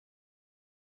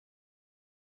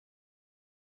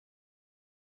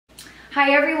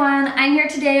Hi everyone, I'm here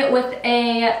today with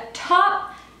a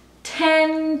top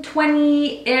 10,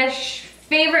 20-ish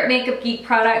favorite Makeup Geek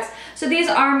products. So these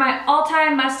are my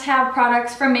all-time must-have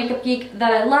products from Makeup Geek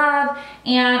that I love,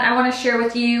 and I want to share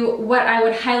with you what I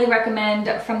would highly recommend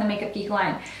from the Makeup Geek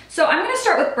line. So I'm going to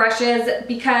start with brushes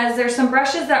because there's some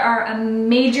brushes that are a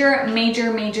major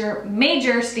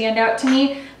standout to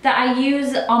me that I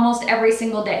use almost every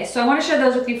single day. So I want to share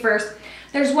those with you first.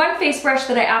 There's one face brush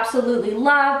that I absolutely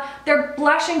love. Their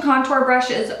blush and contour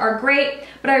brushes are great,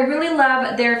 but I really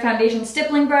love their foundation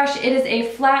stippling brush. It is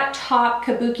a flat top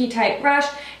kabuki type brush.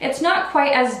 It's not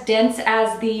quite as dense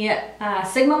as the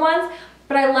Sigma ones,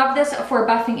 but I love this for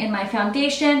buffing in my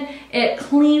foundation. It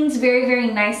cleans very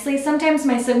nicely. Sometimes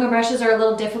my Sigma brushes are a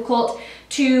little difficult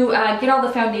to get all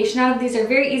the foundation out of. These are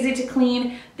very easy to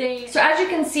clean. So as you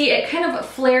can see, it kind of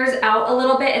flares out a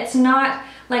little bit. It's not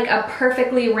like a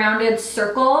perfectly rounded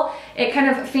circle. It kind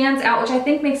of fans out, which I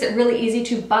think makes it really easy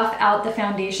to buff out the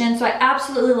foundation. So I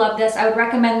absolutely love this. I would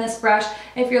recommend this brush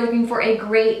if you're looking for a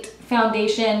great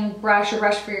foundation brush or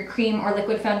brush for your cream or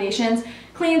liquid foundations.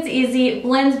 Cleans easy,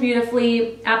 blends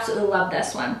beautifully, absolutely love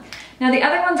this one. Now the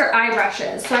other ones are eye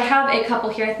brushes. So I have a couple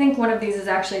here. I think one of these is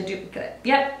actually a duplicate.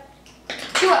 Yep.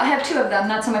 I have two of them,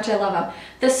 that's how much I love them.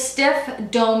 The stiff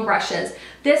dome brushes.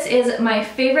 This is my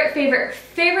favorite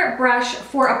brush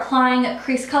for applying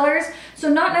crease colors.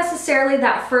 So not necessarily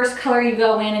that first color you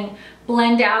go in and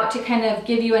blend out to kind of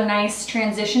give you a nice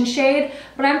transition shade,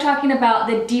 but I'm talking about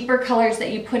the deeper colors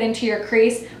that you put into your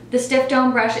crease. The stiff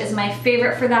dome brush is my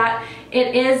favorite for that.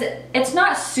 It's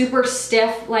not super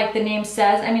stiff like the name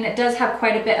says. I mean, it does have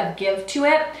quite a bit of give to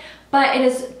it, but it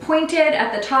is pointed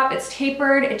at the top, it's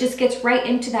tapered, it just gets right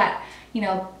into that, you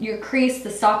know, your crease, the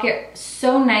socket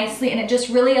so nicely, and it just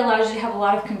really allows you to have a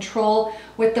lot of control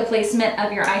with the placement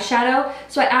of your eyeshadow.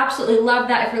 So I absolutely love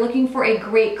that. If you're looking for a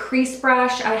great crease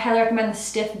brush, I highly recommend the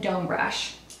stiff dome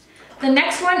brush. The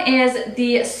next one is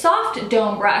the soft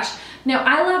dome brush. Now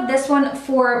I love this one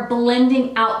for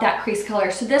blending out that crease color.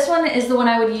 So this one is the one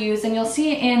I would use, and you'll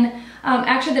see in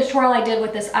actually the tutorial I did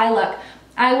with this eye look.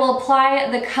 I will apply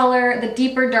the color, the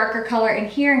deeper, darker color in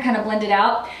here and kind of blend it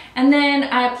out. And then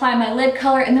I apply my lid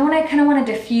color, and then when I kind of want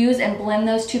to diffuse and blend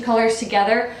those two colors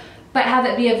together, but have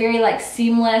it be a very like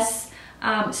seamless,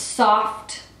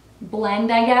 soft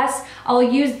blend, I guess, I'll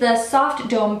use the soft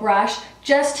dome brush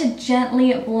just to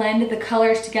gently blend the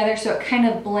colors together so it kind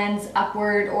of blends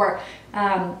upward, or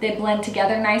they blend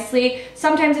together nicely.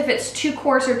 Sometimes if it's too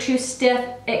coarse or too stiff,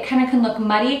 it kind of can look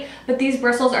muddy, but these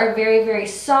bristles are very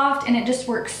soft, and it just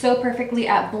works so perfectly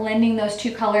at blending those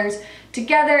two colors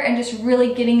together and just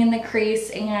really getting in the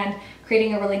crease and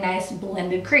creating a really nice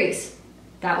blended crease.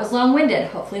 That was long-winded,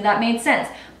 hopefully that made sense.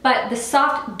 But the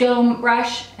soft dome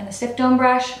brush and the stiff dome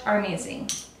brush are amazing.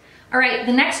 All right,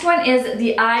 the next one is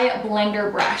the eye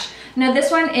blender brush. Now this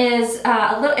one is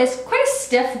it's quite a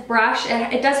stiff brush.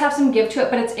 It does have some give to it,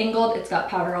 but it's angled. It's got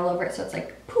powder all over it, so it's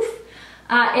like poof.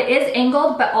 It is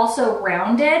angled, but also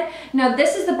rounded. Now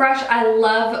this is the brush I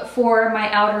love for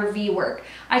my outer V work.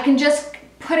 I can just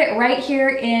put it right here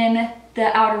in the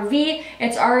outer V.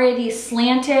 It's already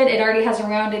slanted, it already has a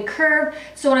rounded curve.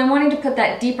 So when I'm wanting to put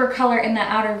that deeper color in that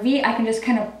outer V, I can just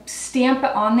kind of stamp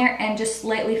it on there and just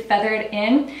slightly feather it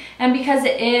in. And because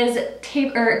it is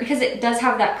because it does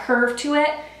have that curve to it,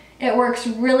 it works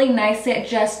really nicely at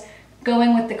just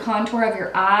going with the contour of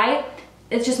your eye.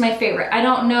 It's just my favorite. I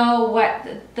don't know what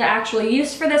the actual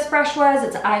use for this brush was.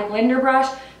 It's an eye blender brush.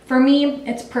 For me,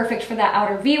 it's perfect for that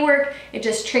outer V work. It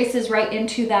just traces right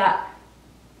into that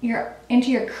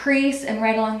into your crease and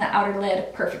right along the outer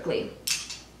lid perfectly.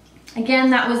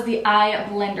 Again, that was the eye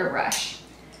blender brush.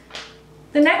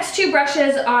 The next two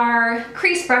brushes are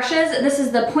crease brushes. This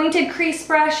is the pointed crease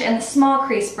brush and the small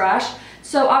crease brush.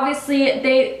 So obviously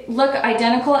they look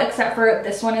identical, except for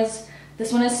this one is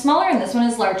smaller and this one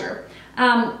is larger.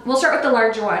 We'll start with the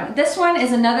larger one. This one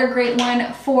is another great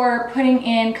one for putting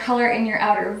in color in your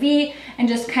outer V and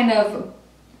just kind of,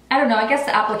 I don't know, I guess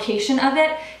the application of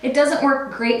it. It doesn't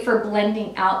work great for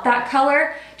blending out that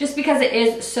color just because it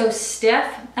is so stiff.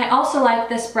 I also like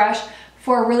this brush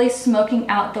for really smoking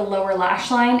out the lower lash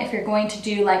line if you're going to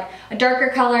do like a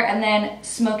darker color and then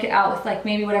smoke it out with like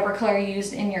maybe whatever color you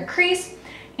used in your crease.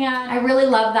 And I really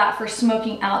love that for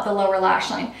smoking out the lower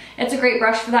lash line. It's a great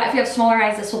brush for that. If you have smaller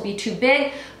eyes, this will be too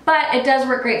big, but it does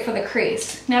work great for the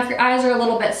crease. Now if your eyes are a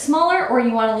little bit smaller or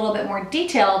you want a little bit more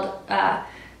detailed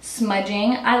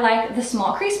smudging, I like the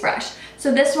small crease brush.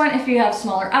 So this one, if you have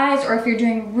smaller eyes or if you're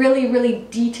doing really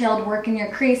detailed work in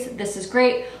your crease, this is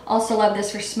great. Also love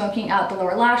this for smoking out the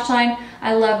lower lash line.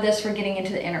 I love this for getting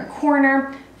into the inner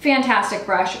corner. Fantastic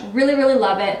brush, really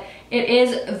love it. It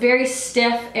is very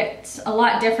stiff. It's a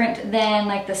lot different than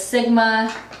like the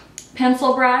Sigma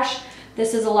pencil brush.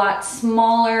 This is a lot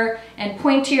smaller and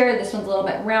pointier. This one's a little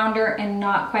bit rounder and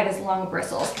not quite as long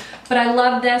bristles. But I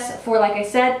love this for, like I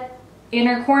said,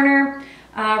 inner corner,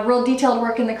 real detailed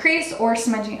work in the crease, or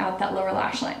smudging out that lower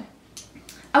lash line.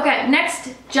 Okay,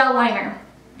 next, gel liner.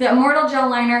 The Immortal gel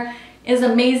liner is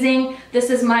amazing. This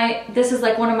is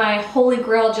like one of my holy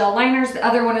grail gel liners. The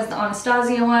other one is the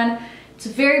Anastasia one. It's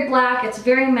very black, it's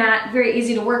very matte, very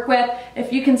easy to work with.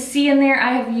 If you can see in there,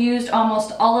 I have used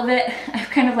almost all of it. I've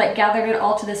kind of like gathered it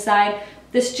all to the side.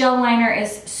 This gel liner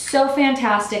is so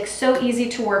fantastic, so easy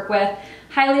to work with.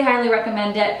 Highly, highly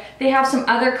recommend it. They have some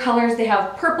other colors. They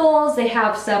have purples, they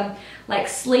have some like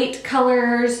slate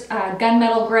colors,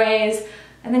 gunmetal grays.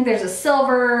 I think there's a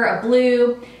silver, a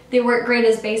blue. They work great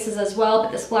as bases as well,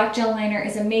 but this black gel liner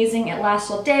is amazing. It lasts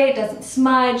all day, it doesn't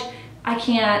smudge. I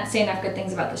can't say enough good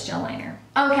things about this gel liner.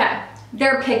 Okay,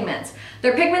 their pigments.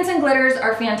 Their pigments and glitters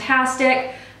are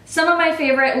fantastic. Some of my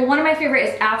favorite, well, one of my favorite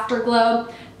is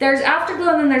Afterglow. There's Afterglow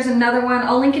and then there's another one.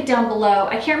 I'll link it down below.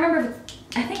 I can't remember,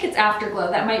 I think it's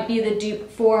Afterglow. That might be the dupe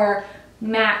for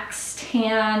Max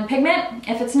Tan pigment.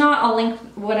 If it's not, I'll link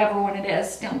whatever one it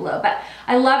is down below. But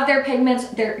I love their pigments.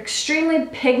 They're extremely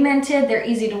pigmented. They're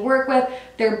easy to work with.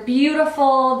 They're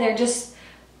beautiful. They're just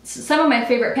some of my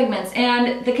favorite pigments,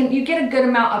 and you get a good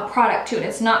amount of product too.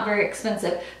 It's not very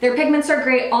expensive. Their pigments are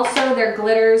great. Also their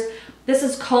glitters. This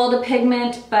is called a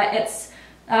pigment, but it's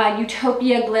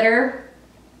Utopia glitter.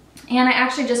 And I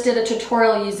actually just did a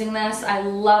tutorial using this. I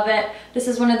love it. This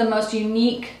is one of the most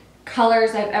unique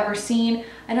colors I've ever seen.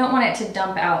 I don't want it to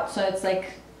dump out, so it's like,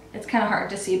 it's kind of hard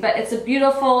to see, but it's a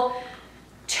beautiful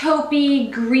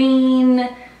taupey green,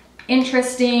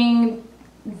 interesting,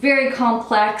 very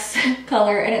complex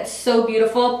color, and it's so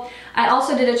beautiful. I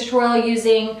also did a tutorial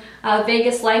using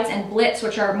Vegas Lights and Blitz,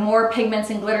 which are more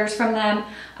pigments and glitters from them.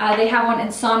 They have one,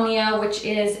 Insomnia, which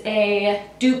is a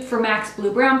dupe for Max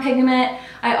Blue Brown pigment.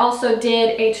 I also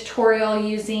did a tutorial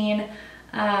using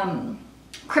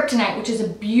Kryptonite, which is a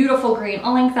beautiful green.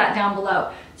 I'll link that down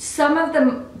below. Some of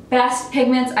the best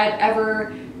pigments I've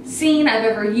ever seen, I've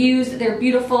ever used. They're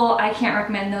beautiful. I can't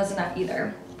recommend those enough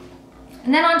either.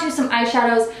 And then onto some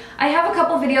eyeshadows. I have a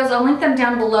couple videos, I'll link them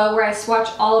down below, where I swatch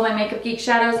all of my Makeup Geek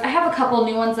shadows. I have a couple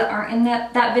new ones that aren't in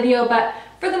that video, but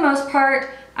for the most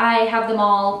part, I have them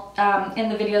all in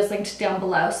the videos linked down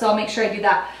below, so I'll make sure I do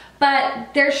that.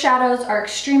 But their shadows are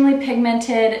extremely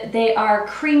pigmented. They are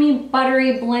creamy,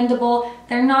 buttery, blendable.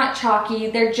 They're not chalky.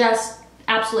 They're just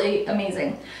absolutely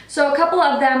amazing. So a couple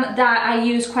of them that I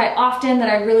use quite often that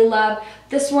I really love.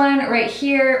 This one right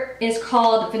here is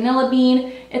called Vanilla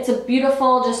Bean. It's a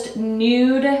beautiful, just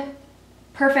nude,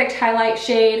 perfect highlight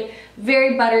shade.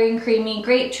 Very buttery and creamy.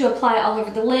 Great to apply all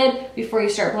over the lid before you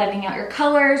start blending out your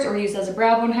colors or use as a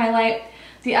brow bone highlight.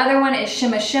 The other one is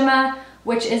Shimma Shimma,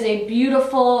 which is a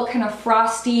beautiful kind of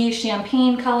frosty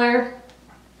champagne color.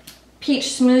 Peach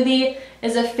Smoothie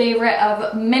is a favorite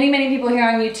of many, many people here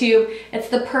on YouTube. It's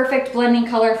the perfect blending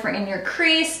color for in your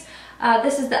crease.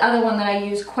 This is the other one that I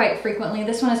use quite frequently.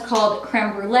 This one is called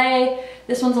Creme Brulee.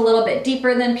 This one's a little bit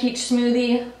deeper than Peach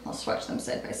Smoothie. I'll swatch them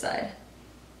side by side.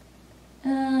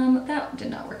 That did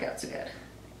not work out so good.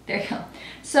 There you go.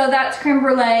 So that's Creme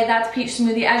Brulee, that's Peach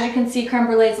Smoothie. As you can see, Creme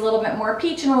Brulee is a little bit more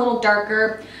peach and a little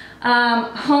darker.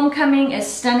 Homecoming is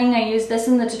stunning. I used this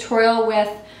in the tutorial with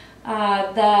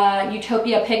the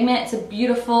Utopia pigment. It's a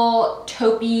beautiful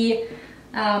taupey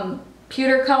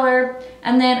pewter color.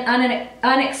 And then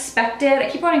Unexpected, I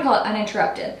keep wanting to call it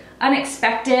Uninterrupted.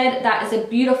 Unexpected, that is a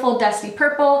beautiful dusty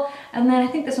purple. And then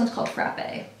I think this one's called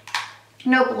Frappe.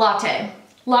 Nope, Latte.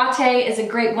 Latte is a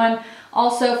great one.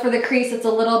 Also for the crease, it's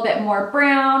a little bit more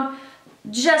brown.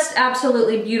 Just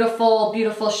absolutely beautiful,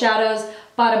 beautiful shadows.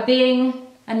 Bada Bing,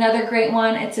 another great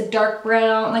one. It's a dark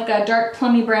brown, like a dark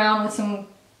plummy brown with some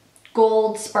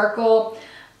gold sparkle.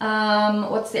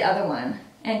 What's the other one?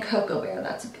 And Cocoa Bear,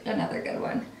 that's another good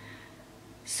one.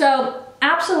 So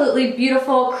absolutely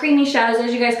beautiful, creamy shadows,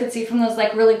 as you guys could see from those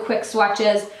like really quick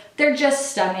swatches. They're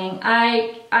just stunning.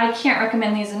 I can't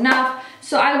recommend these enough.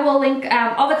 So I will link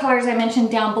all the colors I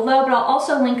mentioned down below, but I'll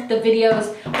also link the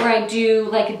videos where I do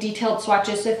like detailed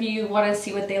swatches. So if you want to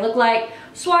see what they look like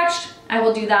swatched, I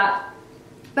will do that.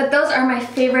 But those are my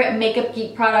favorite Makeup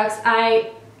Geek products.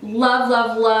 I love,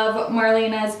 love, love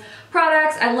Marlena's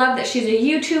products. I love that she's a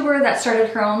YouTuber that started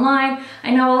her own line.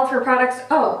 I know all of her products.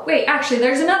 Oh, wait, actually,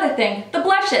 there's another thing. The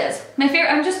blushes. My favorite,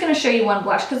 I'm just gonna show you one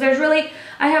blush because there's really,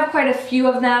 I have quite a few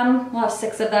of them. We'll have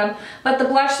 6 of them. But the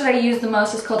blush that I use the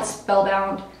most is called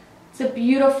Spellbound. It's a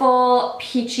beautiful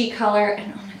peachy color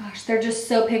and oh my gosh, they're just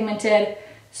so pigmented.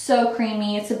 So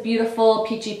creamy. It's a beautiful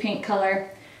peachy pink color.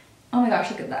 Oh my gosh,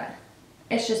 look at that.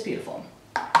 It's just beautiful.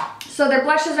 So their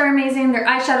blushes are amazing, their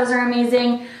eyeshadows are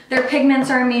amazing, their pigments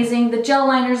are amazing, the gel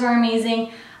liners are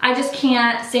amazing. I just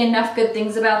can't say enough good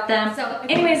things about them. So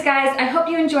anyways guys, I hope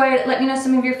you enjoyed. Let me know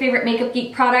some of your favorite Makeup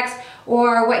Geek products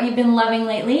or what you've been loving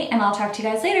lately, and I'll talk to you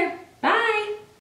guys later.